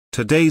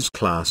Today's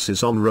class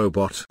is on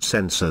robot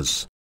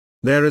sensors.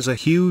 There is a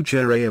huge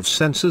array of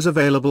sensors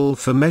available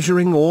for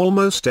measuring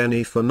almost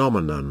any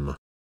phenomenon.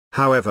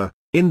 However,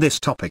 in this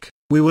topic,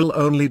 we will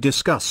only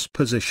discuss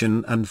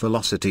position and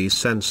velocity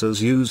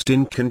sensors used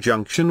in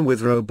conjunction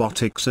with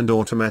robotics and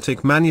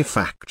automatic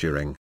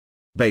manufacturing.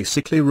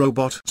 Basically,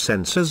 robot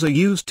sensors are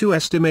used to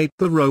estimate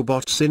the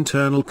robot's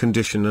internal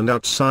condition and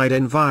outside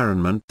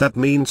environment. That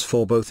means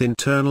for both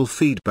internal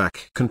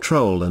feedback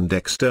control and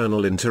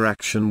external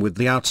interaction with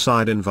the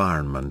outside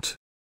environment.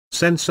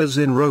 Sensors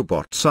in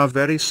robots are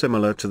very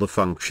similar to the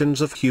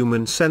functions of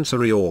human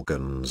sensory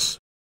organs.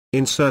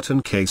 In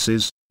certain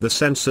cases, the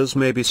sensors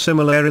may be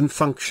similar in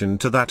function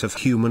to that of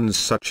humans,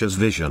 such as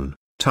vision,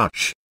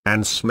 touch,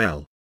 and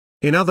smell.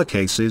 In other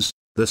cases,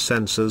 the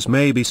sensors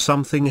may be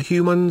something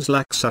humans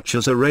lack, such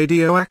as a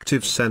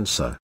radioactive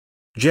sensor.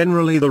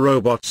 Generally, the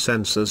robot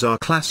sensors are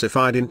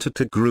classified into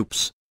two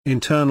groups: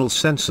 internal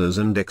sensors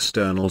and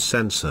external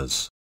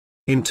sensors.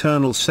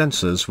 Internal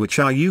sensors, which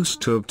are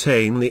used to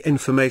obtain the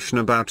information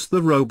about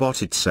the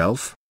robot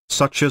itself,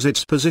 such as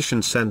its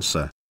position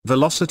sensor,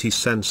 velocity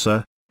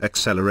sensor,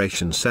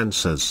 acceleration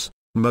sensors,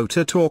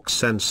 motor torque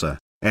sensor,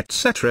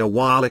 etc.,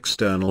 while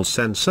external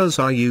sensors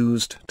are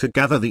used to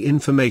gather the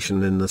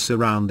information in the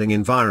surrounding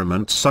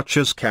environment, such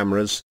as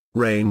cameras,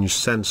 range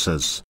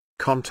sensors,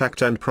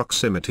 contact and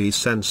proximity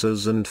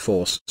sensors, and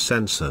force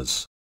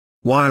sensors.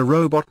 Why a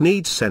robot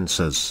needs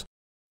sensors?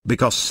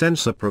 Because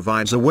sensor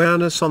provides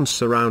awareness on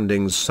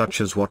surroundings,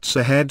 such as what's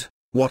ahead,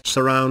 what's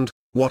around,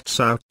 what's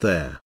out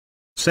there.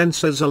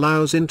 Sensors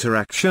allows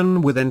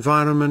interaction with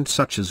environment,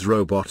 such as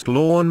robot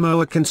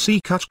lawnmower can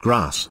see cut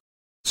grass.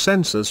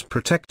 Sensors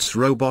protects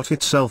robot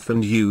itself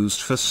and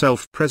used for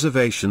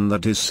self-preservation,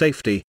 that is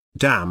safety,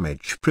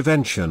 damage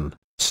prevention.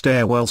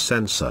 Stairwell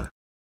sensor.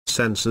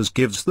 Sensors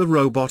gives the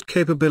robot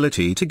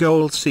capability to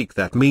goal seek.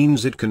 That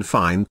means it can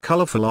find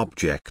colorful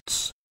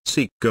objects,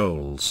 seek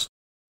goals.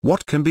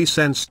 What can be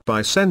sensed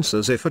by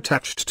sensors if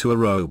attached to a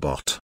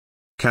robot?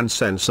 Can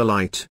sense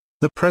light,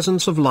 the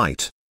presence of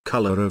light,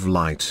 color of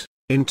light,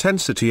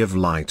 intensity of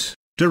light,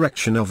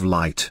 direction of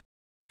light.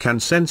 Can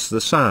sense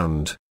the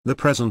sound, the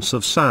presence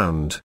of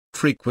sound,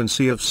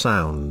 frequency of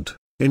sound,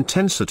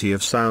 intensity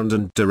of sound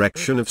and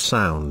direction of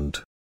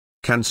sound.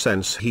 Can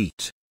sense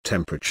heat,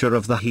 temperature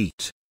of the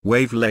heat,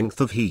 wavelength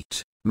of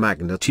heat,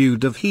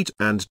 magnitude of heat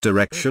and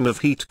direction of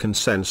heat. Can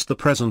sense the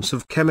presence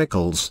of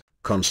chemicals,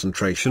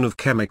 concentration of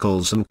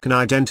chemicals, and can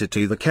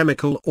identify the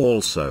chemical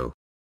also.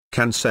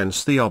 Can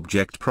sense the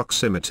object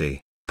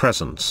proximity,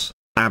 presence,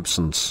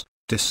 absence,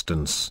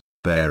 distance,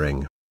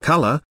 bearing,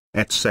 color,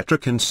 etc.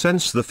 Can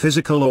sense the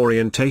physical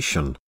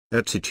orientation,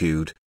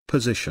 attitude,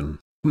 position,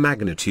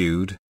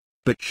 magnitude,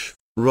 pitch,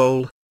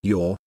 roll,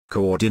 yaw,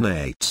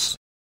 coordinates.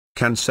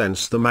 Can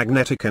sense the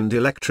magnetic and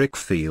electric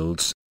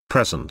fields,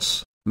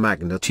 presence,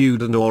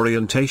 magnitude and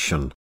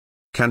orientation.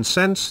 Can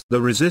sense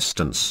the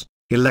resistance,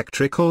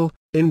 electrical,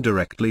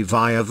 indirectly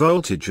via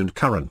voltage and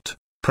current,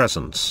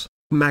 presence,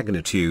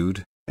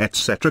 magnitude,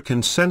 etc.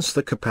 Can sense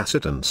the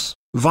capacitance,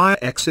 via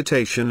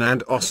excitation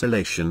and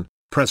oscillation,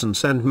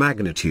 presence and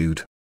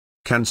magnitude.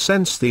 Can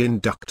sense the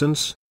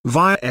inductance,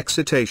 via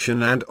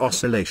excitation and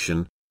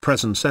oscillation,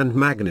 presence and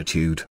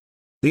magnitude.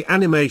 The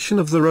animation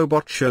of the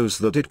robot shows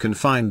that it can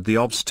find the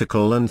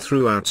obstacle and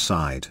through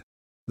outside.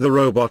 The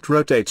robot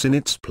rotates in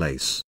its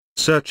place,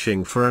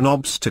 searching for an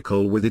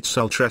obstacle with its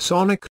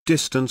ultrasonic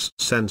distance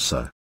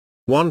sensor.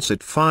 Once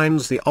it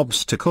finds the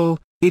obstacle,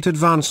 it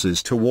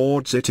advances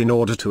towards it in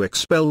order to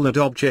expel that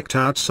object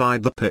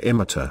outside the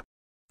perimeter.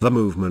 The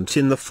movement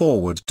in the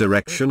forward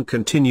direction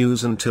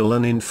continues until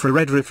an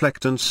infrared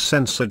reflectance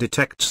sensor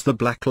detects the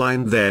black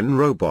line, then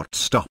robot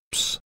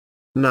stops.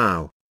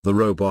 Now, the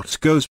robot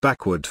goes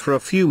backward for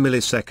a few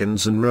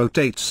milliseconds and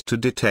rotates to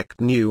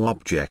detect new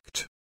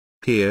object.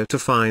 Here to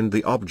find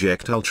the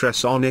object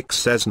ultrasonic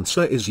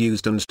sensor is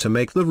used, and to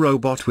make the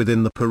robot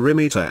within the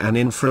perimeter an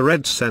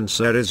infrared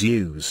sensor is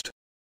used.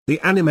 The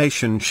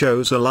animation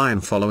shows a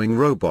line following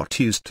robot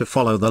used to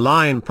follow the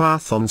line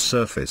path on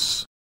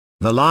surface.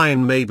 The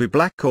line may be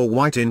black or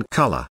white in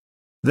color.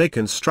 They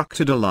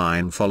constructed a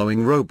line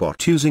following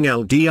robot using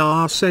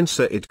LDR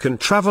sensor. It can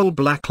travel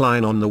black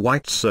line on the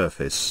white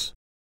surface.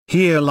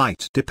 Here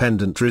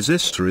light-dependent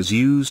resistor is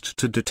used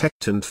to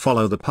detect and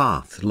follow the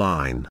path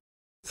line.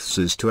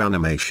 This to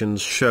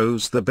animations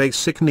shows the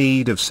basic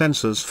need of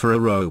sensors for a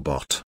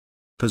robot.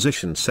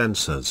 Position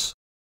sensors.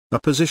 A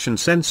position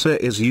sensor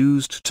is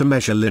used to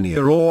measure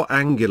linear or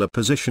angular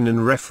position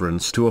in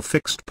reference to a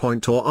fixed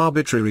point or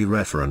arbitrary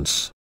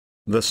reference.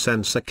 The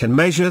sensor can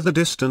measure the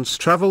distance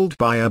traveled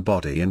by a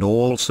body and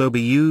also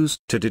be used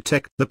to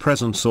detect the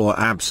presence or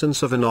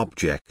absence of an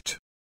object.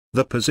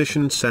 The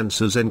position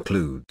sensors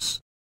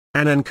includes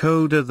an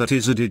encoder, that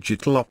is a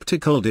digital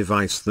optical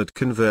device that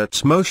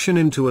converts motion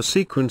into a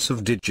sequence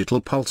of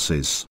digital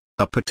pulses.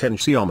 A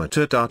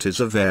potentiometer, that is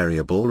a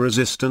variable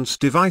resistance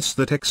device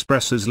that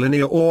expresses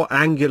linear or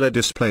angular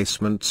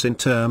displacements in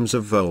terms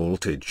of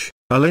voltage.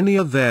 A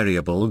linear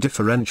variable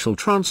differential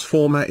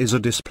transformer is a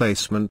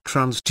displacement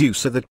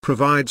transducer that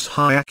provides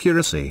high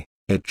accuracy,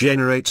 It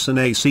generates an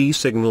AC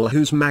signal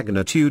whose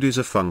magnitude is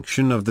a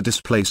function of the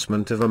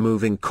displacement of a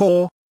moving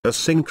core,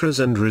 asynchros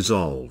and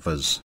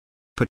resolvers.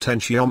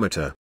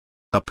 Potentiometer.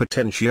 A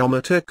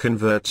potentiometer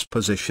converts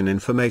position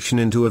information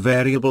into a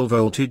variable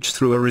voltage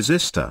through a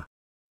resistor.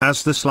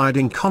 As the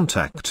sliding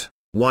contact,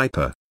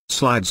 wiper,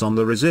 slides on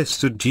the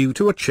resistor due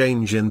to a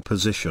change in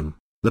position,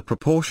 the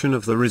proportion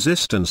of the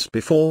resistance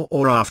before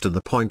or after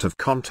the point of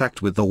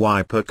contact with the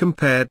wiper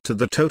compared to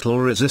the total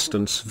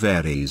resistance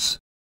varies.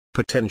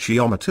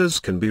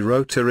 Potentiometers can be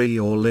rotary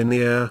or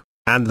linear,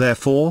 and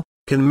therefore,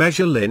 can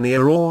measure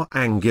linear or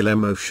angular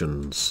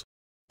motions.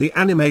 The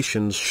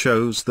animations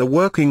shows the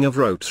working of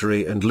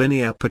rotary and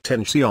linear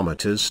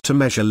potentiometers to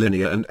measure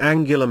linear and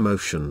angular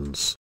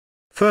motions.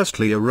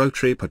 Firstly, a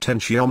rotary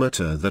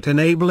potentiometer that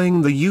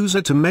enabling the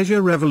user to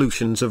measure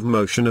revolutions of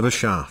motion of a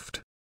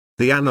shaft.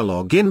 The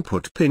analog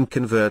input pin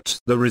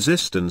converts the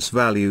resistance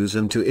values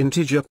into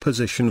integer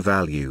position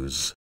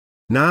values.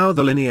 Now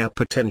the linear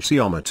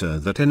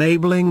potentiometer that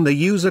enabling the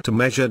user to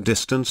measure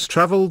distance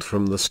traveled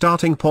from the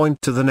starting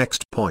point to the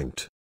next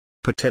point.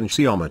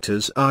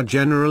 Potentiometers are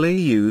generally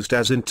used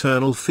as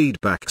internal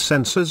feedback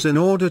sensors in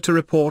order to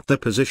report the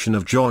position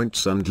of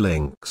joints and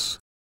links.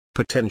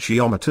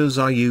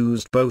 Potentiometers are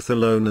used both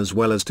alone as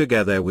well as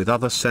together with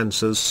other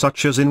sensors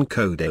such as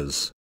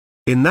encoders.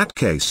 In that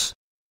case,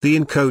 the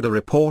encoder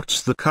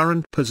reports the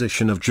current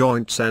position of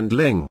joints and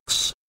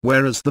links,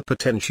 whereas the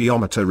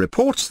potentiometer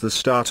reports the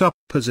startup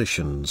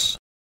positions.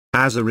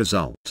 As a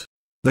result,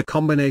 the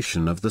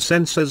combination of the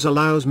sensors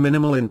allows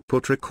minimal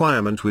input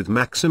requirement with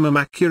maximum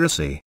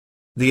accuracy.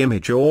 The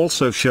image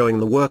also showing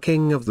the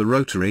working of the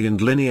rotary and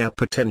linear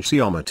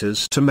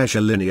potentiometers to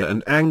measure linear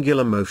and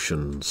angular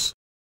motions.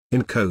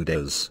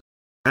 Encoders.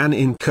 An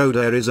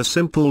encoder is a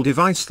simple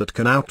device that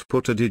can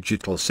output a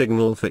digital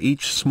signal for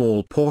each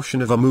small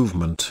portion of a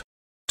movement.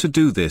 To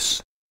do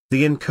this,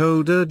 the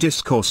encoder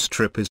discourse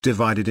strip is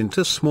divided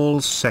into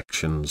small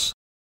sections.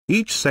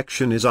 Each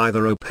section is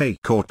either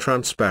opaque or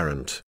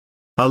transparent.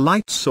 A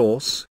light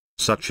source,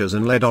 such as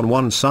an LED on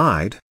one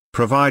side,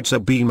 provides a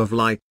beam of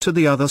light to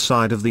the other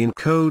side of the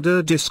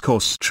encoder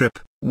discourse strip,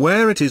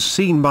 where it is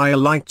seen by a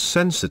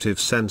light-sensitive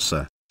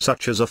sensor,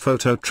 such as a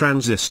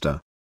phototransistor.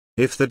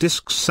 If the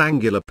disk's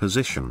angular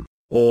position,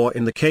 or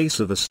in the case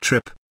of a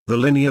strip, the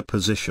linear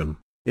position,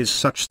 is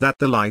such that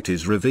the light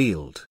is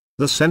revealed,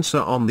 the sensor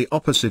on the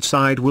opposite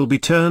side will be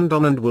turned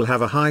on and will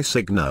have a high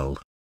signal.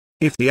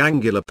 If the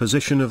angular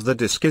position of the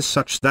disk is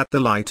such that the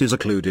light is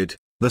occluded,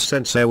 the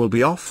sensor will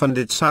be off and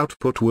its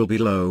output will be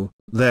low,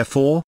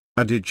 therefore,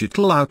 a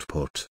digital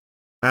output.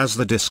 As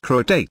the disk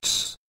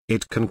rotates,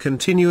 it can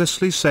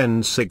continuously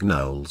send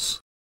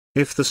signals.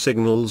 If the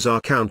signals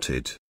are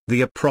counted, the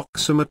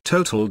approximate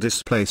total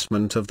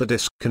displacement of the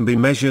disk can be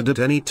measured at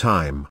any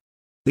time.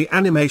 The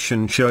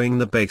animation showing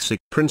the basic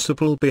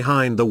principle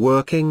behind the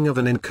working of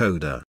an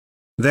encoder.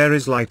 There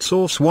is light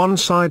source one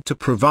side to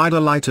provide a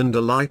light and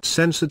a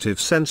light-sensitive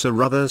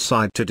sensor other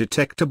side to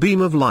detect a beam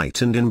of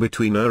light, and in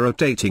between a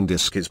rotating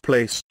disk is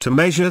placed to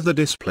measure the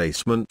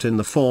displacement in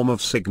the form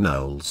of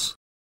signals.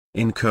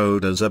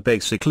 Encoders are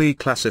basically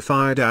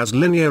classified as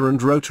linear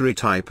and rotary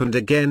type and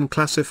again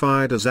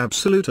classified as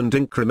absolute and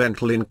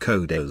incremental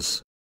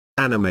encoders.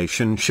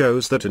 Animation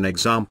shows that an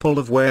example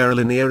of where a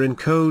linear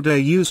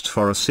encoder used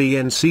for a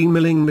CNC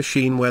milling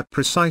machine where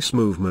precise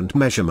movement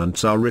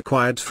measurements are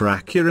required for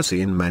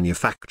accuracy in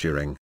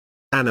manufacturing.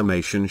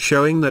 Animation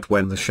showing that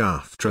when the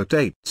shaft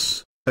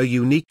rotates, a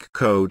unique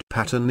code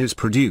pattern is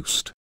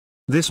produced.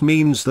 This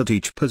means that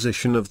each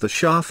position of the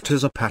shaft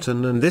has a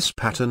pattern and this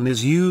pattern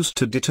is used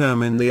to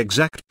determine the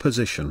exact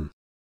position.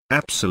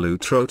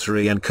 Absolute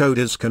rotary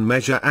encoders can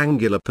measure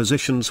angular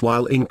positions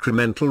while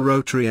incremental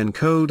rotary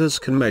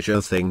encoders can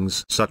measure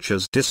things such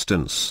as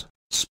distance,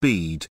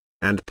 speed,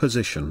 and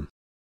position.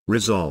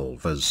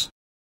 Resolvers.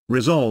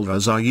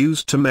 Resolvers are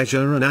used to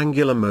measure an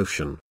angular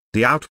motion.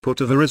 The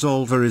output of a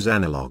resolver is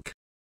analog.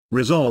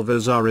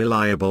 Resolvers are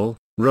reliable,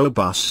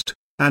 robust,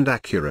 and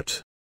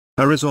accurate.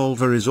 A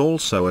resolver is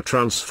also a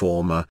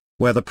transformer,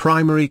 where the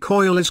primary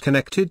coil is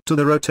connected to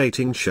the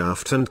rotating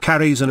shaft and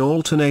carries an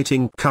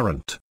alternating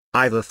current,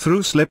 either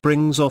through slip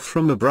rings or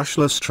from a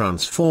brushless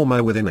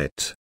transformer within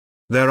it.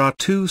 There are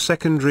two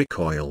secondary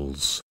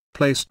coils,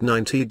 placed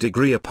 90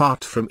 degrees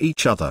apart from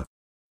each other.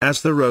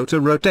 As the rotor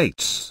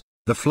rotates,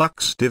 the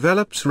flux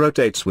developed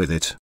rotates with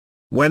it.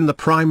 When the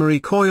primary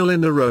coil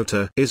in the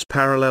rotor is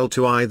parallel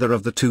to either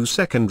of the two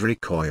secondary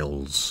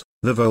coils,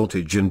 the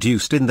voltage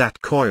induced in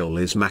that coil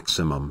is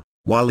maximum,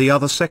 while the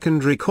other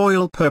secondary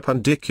coil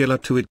perpendicular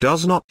to it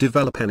does not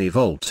develop any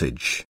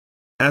voltage.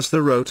 As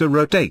the rotor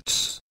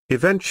rotates,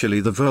 eventually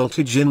the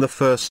voltage in the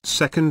first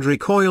secondary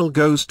coil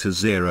goes to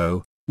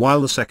zero, while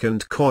the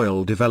second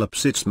coil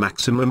develops its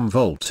maximum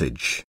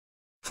voltage.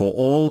 For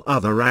all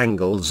other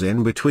angles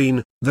in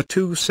between, the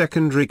two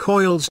secondary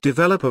coils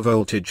develop a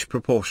voltage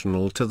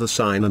proportional to the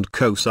sine and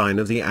cosine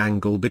of the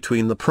angle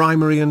between the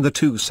primary and the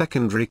two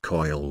secondary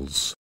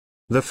coils.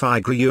 The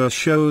figure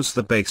shows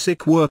the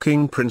basic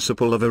working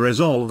principle of a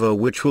resolver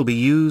which will be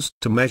used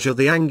to measure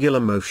the angular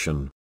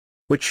motion,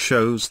 which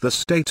shows the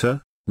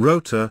stator,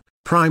 rotor,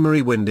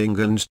 primary winding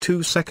and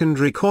 2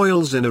 secondary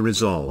coils in a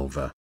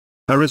resolver.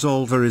 A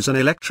resolver is an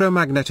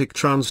electromagnetic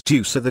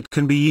transducer that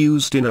can be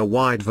used in a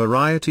wide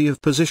variety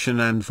of position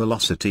and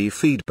velocity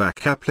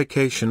feedback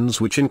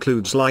applications, which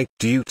includes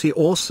light-duty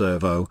or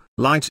servo,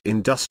 light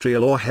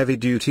industrial or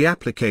heavy-duty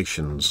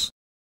applications.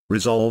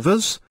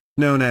 Resolvers,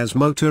 known as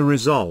motor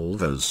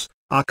resolvers,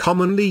 are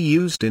commonly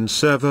used in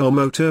servo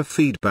motor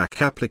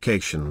feedback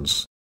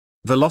applications.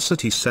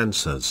 Velocity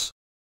sensors,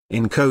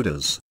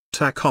 encoders,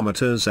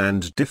 tachometers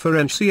and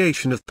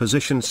differentiation of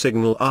position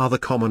signal are the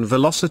common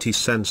velocity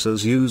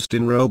sensors used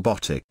in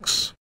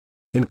robotics.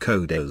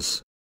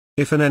 Encoders.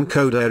 If an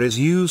encoder is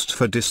used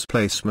for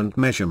displacement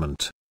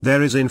measurement,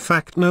 there is in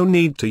fact no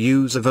need to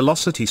use a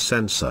velocity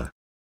sensor.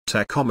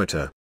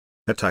 Tachometer.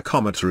 A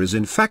tachometer is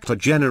in fact a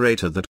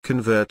generator that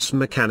converts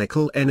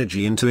mechanical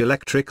energy into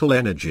electrical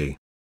energy.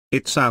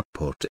 Its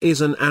output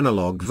is an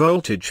analog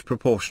voltage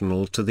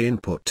proportional to the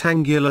input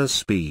angular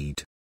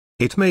speed.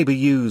 It may be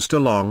used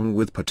along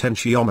with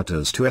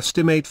potentiometers to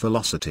estimate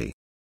velocity.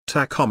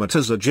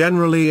 Tachometers are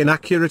generally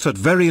inaccurate at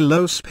very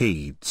low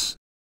speeds.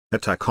 A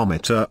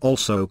tachometer,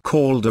 also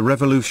called a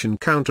revolution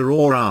counter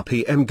or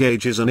RPM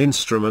gauge, is an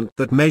instrument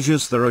that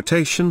measures the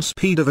rotation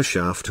speed of a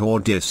shaft or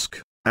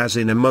disc, as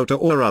in a motor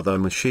or other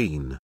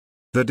machine.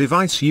 The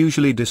device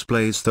usually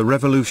displays the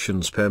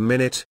revolutions per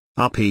minute,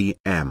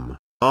 RPM,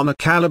 on a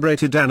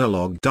calibrated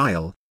analog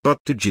dial, but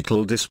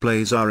digital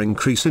displays are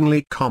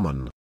increasingly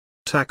common.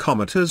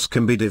 Tachometers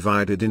can be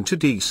divided into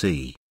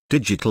DC,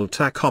 digital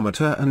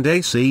tachometer, and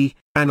AC,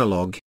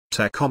 analog,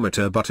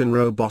 tachometer, but in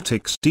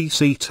robotics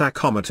DC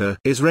tachometer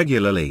is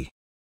regularly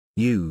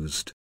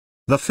used.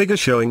 The figure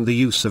showing the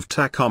use of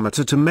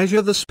tachometer to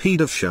measure the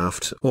speed of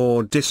shaft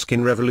or disc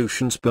in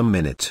revolutions per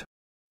minute.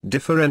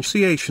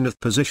 Differentiation of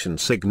position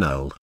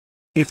signal.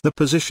 If the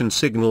position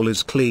signal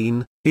is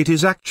clean, it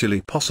is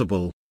actually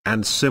possible,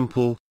 and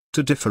simple,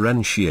 to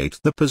differentiate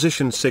the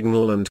position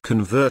signal and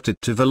convert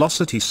it to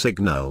velocity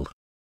signal.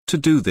 To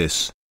do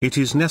this, it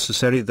is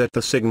necessary that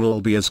the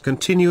signal be as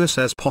continuous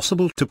as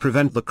possible to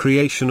prevent the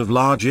creation of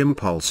large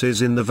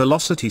impulses in the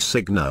velocity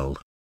signal.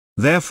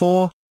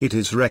 Therefore, it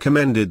is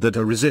recommended that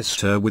a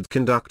resistor with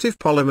conductive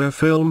polymer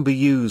film be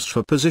used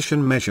for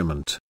position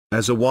measurement,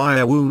 as a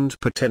wire-wound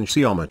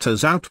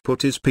potentiometer's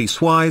output is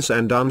piecewise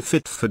and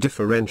unfit for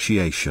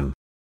differentiation.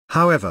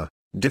 However,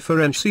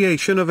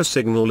 differentiation of a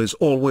signal is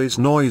always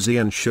noisy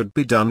and should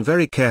be done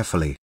very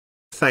carefully.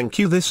 Thank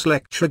you. This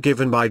lecture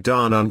given by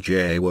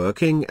Dhananjay,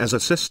 working as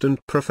Assistant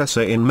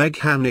Professor in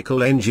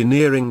Mechanical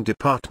Engineering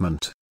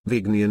Department,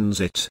 Vignan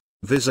Zit,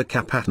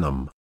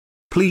 Visakhapatnam.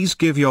 Please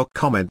give your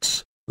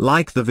comments,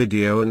 like the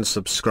video and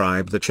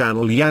subscribe the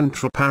channel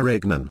Yantra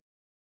Parignan.